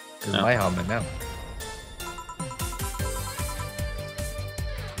 This is my helmet now.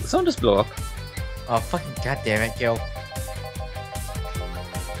 Did someone just blow up? Oh, fucking goddamn it, Gil.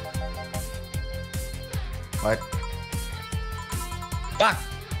 What? Fuck!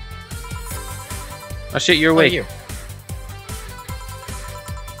 Oh shit, you're Who are awake. you?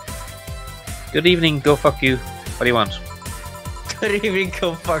 Good evening, go fuck you. What do you want? Couldn't even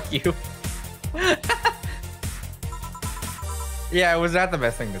go fuck you. Yeah, it was not the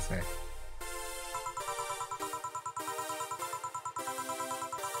best thing to say.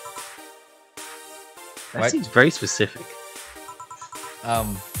 That What? seems very specific. Well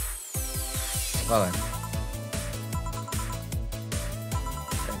then.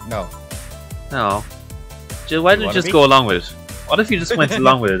 No. No. Jill, why You didn't you wanna just be? go along with it? What if you just went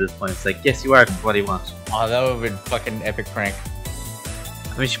along with it at this point? It's like, yes, you are. What do you want? Oh, that would have been fucking epic prank.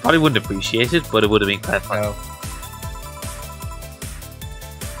 I mean, she probably wouldn't appreciate it, but it would have been quite fun. No.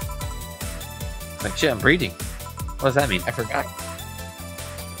 Like, shit, I'm breathing. What does that mean? I forgot.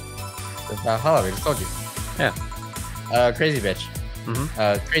 That's not Hollow, I just told you. Yeah. Crazy bitch.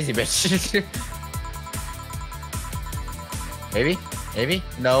 Crazy bitch. Maybe? Maybe?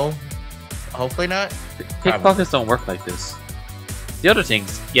 No. Hopefully not. Pickpockets don't work like this. The other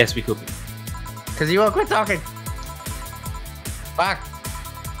things, yes, we could be. Cause you won't quit talking. Fuck.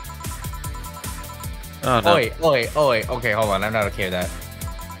 Oh no. Oi. Okay, hold on. I'm not okay with that.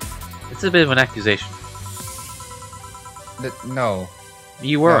 It's a bit of an accusation. No.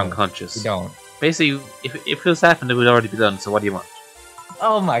 You were No, unconscious. you don't. Basically, if it was happened, it would already be done, so what do you want?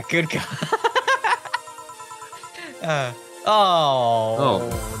 Oh my good god. No.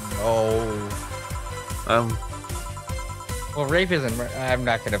 Well, rape isn't. I'm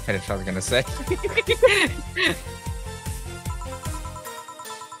not gonna finish what I was gonna say.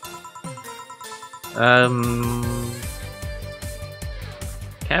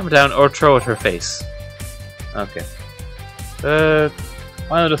 Calm down or throw at her face. Okay.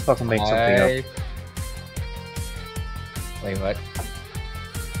 Why not just fucking make something up? Wait, what?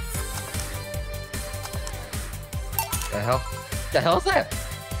 The hell? The hell's that?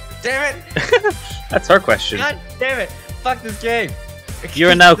 Damn it! That's her question. God damn it! Fuck this game.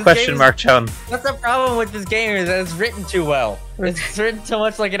 You're now This question game mark, Chun. What's the problem with this game is that it's written too well. It's written too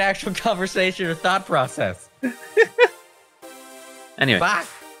much like an actual conversation or thought process. Anyway, Fuck!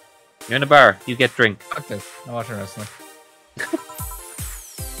 you're in a bar. You get drink. Fuck this. I'm watching wrestling.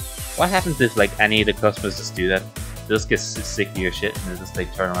 What happens if like any of the customers just do that? They just get sick of your shit and they just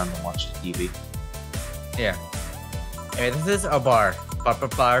like turn around and watch the TV. Yeah. Anyway, this is a bar. Bar.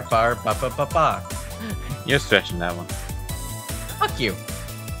 You're stretching that one. Fuck you.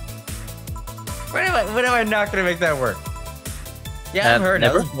 When am I not gonna make that work? Yeah, I've heard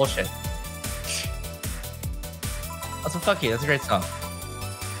never? that. That's bullshit. Also, fuck you. That's a great song.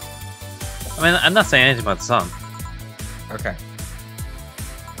 I mean, I'm not saying anything about the song. Okay.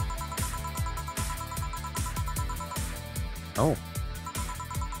 Oh.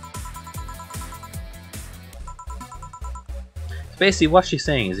 So basically, what she's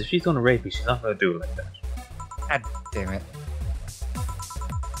saying is if she's going to rape you, she's not going to do it like that. God damn it.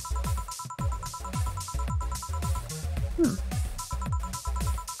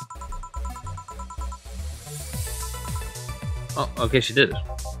 Oh, okay, she did it.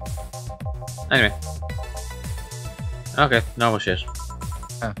 Anyway. Okay, normal shit.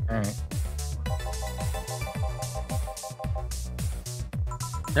 Oh, alright.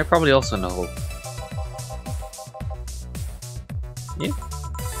 They're probably also in the hole. Yeah.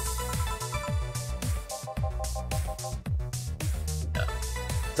 No.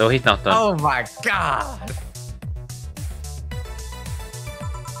 So he's not done. Oh my god!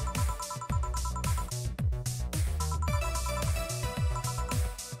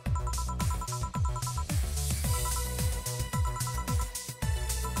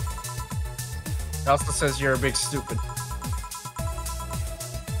 It also says you're a big stupid.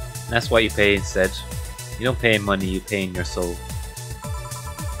 That's what you pay instead. You don't pay in money, you pay in your soul.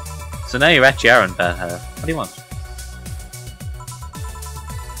 So now you're actually in Valhalla. What do you want?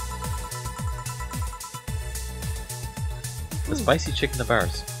 The spicy chicken to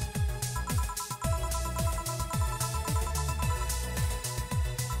bars.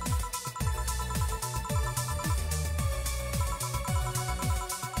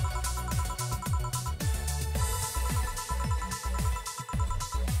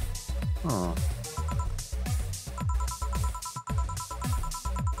 Oh.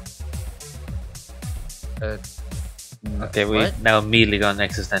 Okay, we now immediately gone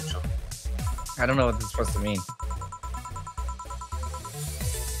existential. I don't know what this is supposed to mean.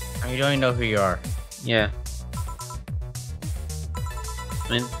 You don't even know who you are. Yeah. I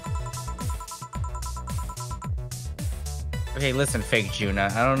mean... Okay, listen, fake Juna.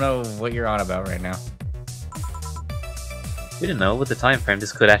 I don't know what you're on about right now. We don't know. With the time frame,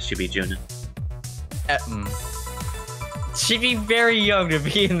 this could actually be June. She'd be very young to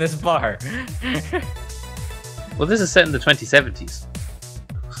be in this bar. Well, this is set in the 2070s.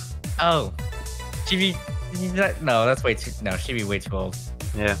 Oh. She'd be... No, that's way too... No, she'd be way too old.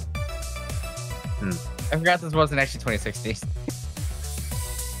 Yeah. I forgot this wasn't actually 2016.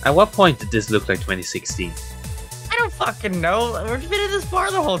 At what point did this look like 2016? I don't fucking know. We've been in this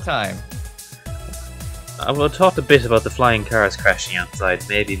bar the whole time. I will talk a bit about the flying cars crashing outside.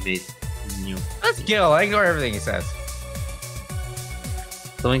 Maybe new. That's Gil. I ignore everything he says.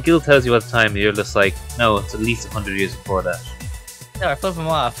 So when Gil tells you what time, you're just like, no, it's at least 100 years before that. No, I flip him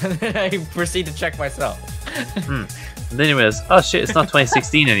off and then I proceed to check myself. And then you realize, oh shit, it's not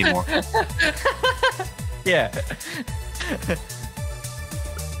 2016 anymore. Yeah.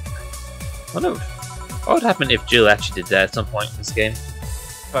 What would happen if Jill actually did that at some point in this game?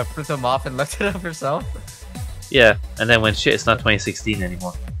 If I flipped him off and looked it up herself? Yeah, and then when shit, it's not 2016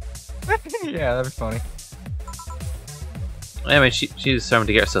 anymore. Yeah, that'd be funny. Anyway, she's determined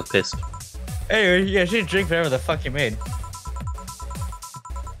to get herself pissed. Anyway, yeah, she didn't drink whatever the fuck you made. To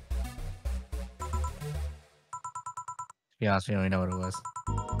be honest, we don't even know what it was.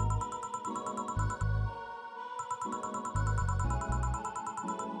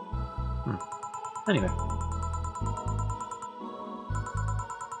 Anyway.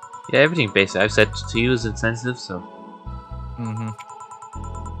 Yeah, everything basically I've said to you is insensitive, so...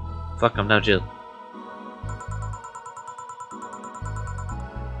 Fuck, I'm now Jill.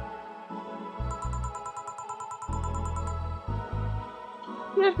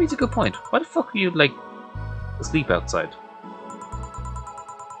 Yeah, that makes a good point. Why the fuck are you, like, asleep outside?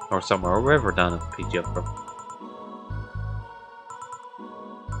 Or somewhere, or wherever Donna picked you up from.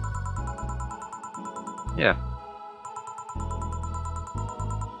 Yeah.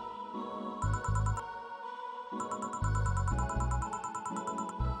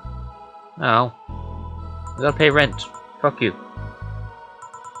 Now, I gotta pay rent. Fuck you.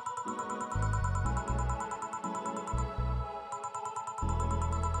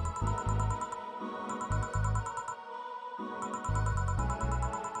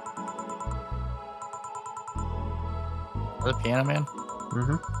 The piano man?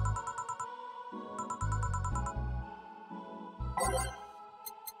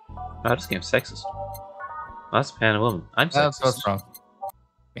 Wow, this game's sexist. Oh, that's a piano woman. I'm sexist. That's what's wrong.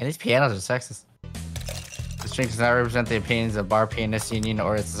 Man, these pianos are sexist. This drink does not represent the opinions of Bar Pianist Union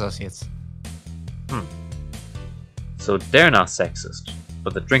or its associates. So they're not sexist,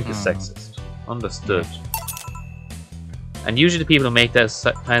 but the drink is sexist. Understood. And usually the people who make those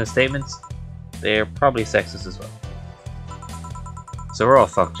kind of statements, they're probably sexist as well. So we're all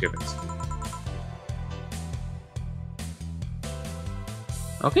fucked here, basically.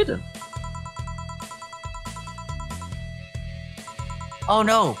 Okay then. Oh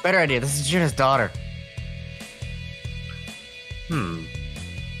no, better idea. This is Juna's daughter.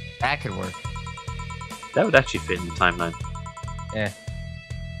 That could work. That would actually fit in the timeline. Yeah.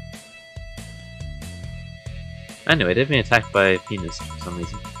 Anyway, they've been attacked by a penis for some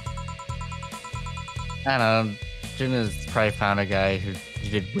reason. I don't know. Juna's probably found a guy who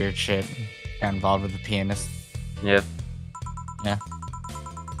did weird shit and got involved with the pianist. Yeah. Yeah.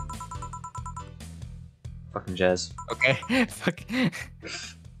 Fucking jazz. Okay. Fuck. And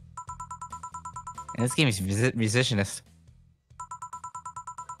this game is musicianist.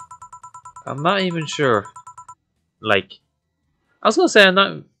 I'm not even sure. Like, I was gonna say I'm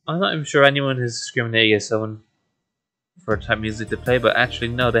not even sure anyone has discriminated against someone for the type of music they play, but actually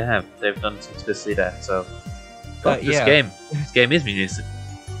no, they have. They've done explicitly that. So, fuck this game. This game is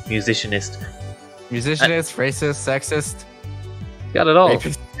musicianist. Musicianist, racist, sexist. Got it all.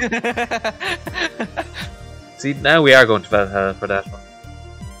 See, now we are going to Valhalla for that one.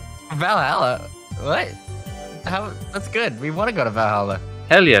 Valhalla? What? How? That's good. We want to go to Valhalla.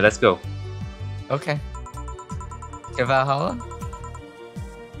 Hell yeah, let's go. Okay. To Valhalla?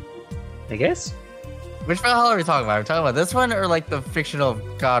 I guess? Which Valhalla are we talking about? Are we talking about this one or like the fictional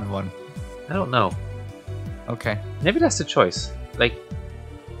god one? I don't know. Okay. Maybe that's the choice. Like,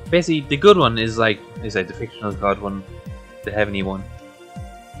 basically, the good one is like the fictional god one, the heavenly one.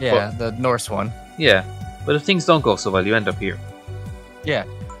 Yeah, the Norse one. Yeah, but if things don't go so well, you end up here. Yeah.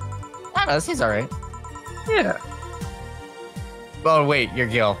 I don't know, this seems alright. Yeah. Oh, wait, you're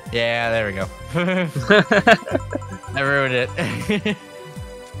Gil. Yeah, there we go. I ruined it.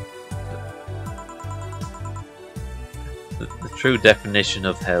 The true definition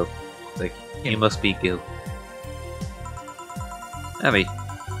of hell. Like, you must be Gil. Abby,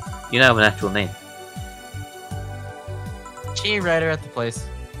 you now have an actual name. She writer at the place.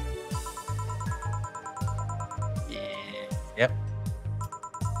 Yeah. Yep.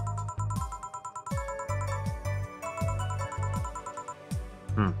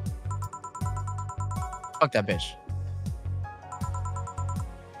 Fuck that bitch.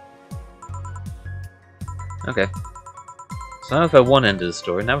 Okay. So now I've got one end of the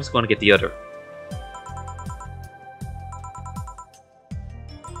story, now we're just going to get the other.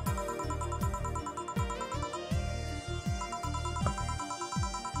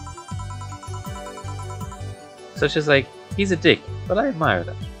 So it's just like, he's a dick, but I admire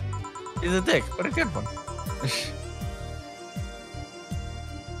that. He's a dick. What a good one.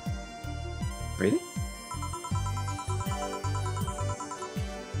 Really?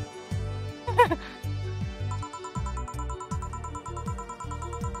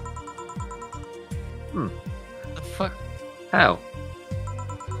 What the fuck? How?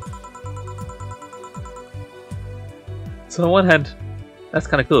 So on one hand, that's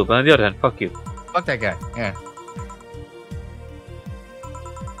kind of cool, but on the other hand, fuck you. Fuck that guy. Yeah.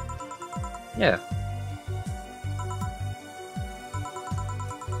 Yeah.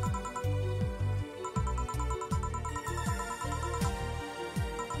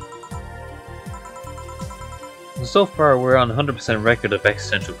 So far, we're on 100% record of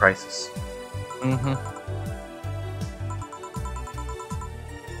existential crisis. Mm-hmm.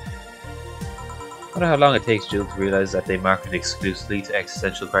 I wonder how long it takes Jill to realize that they market exclusively to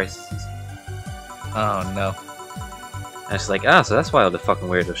existential crises. Oh no. And it's like, ah, so that's why all the fucking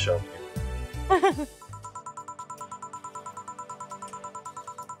weirdos show up here.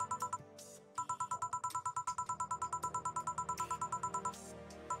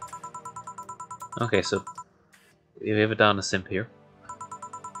 Okay, so we have it down a simp here.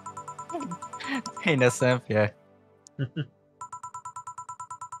 Hey, no simp, yeah.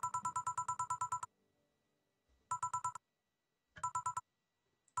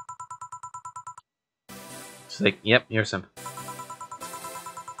 She's like, yep, you're a simp.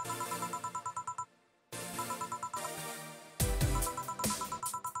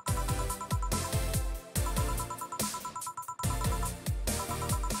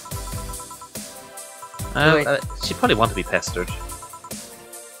 She'd probably want to be pestered.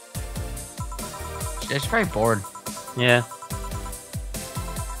 She's probably bored. Yeah.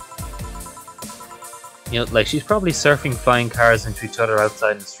 You know, like, she's probably surfing flying cars into each other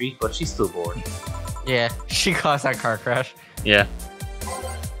outside in the street, but she's still bored. Yeah, she caused that car crash. Yeah.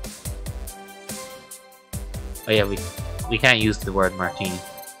 Oh yeah, we can't use the word martini.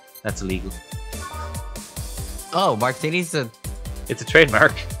 That's illegal. Oh, martini's a... It's a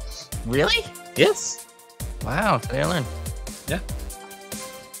trademark. Really? Yes. Wow, today I learned. Yeah.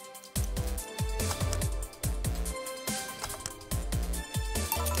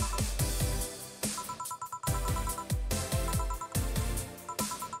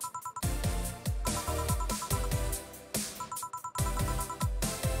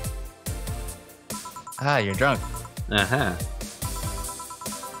 Ah, you're drunk. Uh-huh.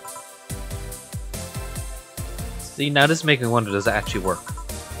 See, now this is making me wonder, does it actually work?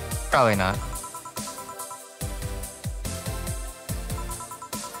 Probably not.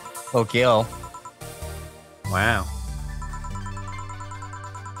 Oh, Gil. Wow.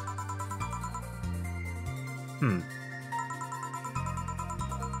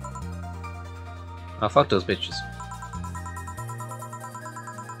 Oh, fuck those bitches.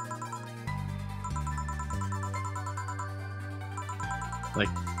 Like,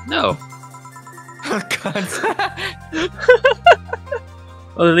 no.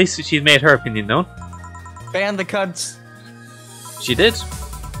 Well, at least she'd made her opinion known. Ban the cunts. She did.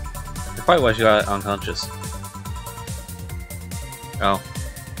 The fight was she got unconscious. Oh.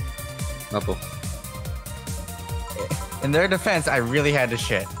 Nope. In their defense, I really had to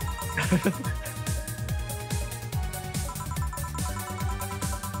shit.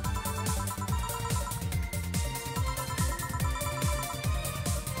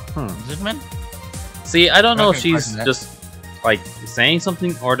 Lizardmen? See, I don't know if Okay, she's pardon that. just like saying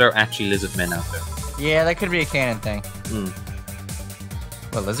something or they're actually lizard men out there. Yeah, that could be a canon thing. Hmm.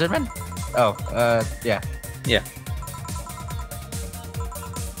 What, lizardmen? Oh, yeah. Yeah.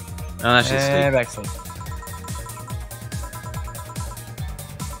 No, that's just And backslide.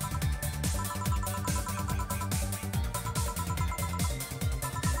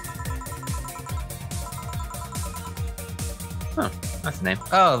 Oh, that's the name.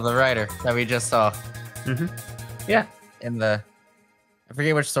 Oh, the writer that we just saw Mm-hmm. Yeah. in the... I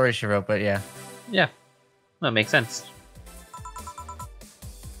forget which story she wrote, but yeah. Yeah. That makes sense.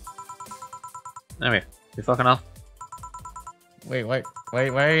 Anyway, you fucking off. Wait, why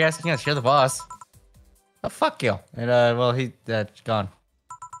are you asking us? You're the boss. Oh, fuck you. And, well, he, gone.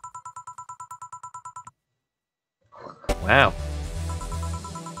 Wow.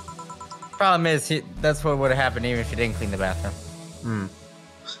 Problem is, that's what would have happened even if you didn't clean the bathroom. Hmm.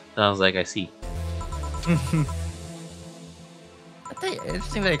 Sounds like I see. I think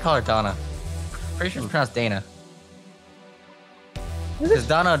interesting that they call her Donna. Pretty sure it's pronounced Dana. Because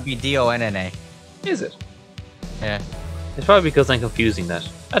Donna would be D-O-N-N-A. Is it? Yeah, It's probably because I'm confusing that.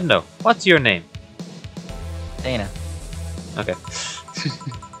 I don't know. What's your name? Dana. Okay.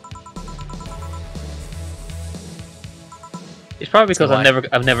 It's probably because why.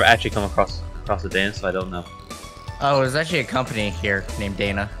 I've never actually come across a Dane, so I don't know. Oh, there's actually a company here named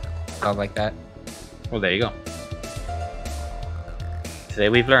Dana. Called like that. Well, there you go. Today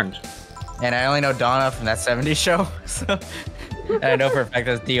we've learned. And I only know Donna from that 70s show. So and I know for a fact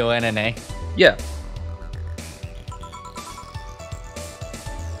that's D-O-N-N-A. Yeah.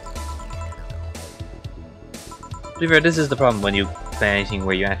 To be fair, this is the problem when you play anything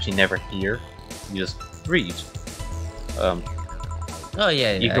where you actually never hear. You just read. Oh,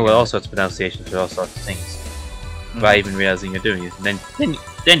 yeah, You I can got do all it. sorts of pronunciations for all sorts of things. Without even realizing you're doing it. And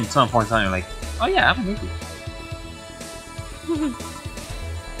then at some point in time you're like, oh yeah, I'm an idiot.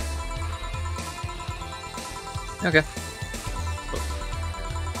 Okay.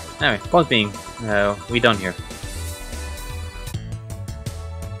 Anyway, point being, we done here.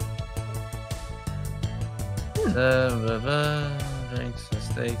 Drinks,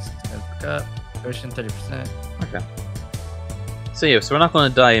 mistakes, 10 per cup, cushion 30%. Okay. So yeah, so we're not going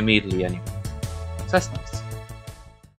to die immediately anyway. So that's nice.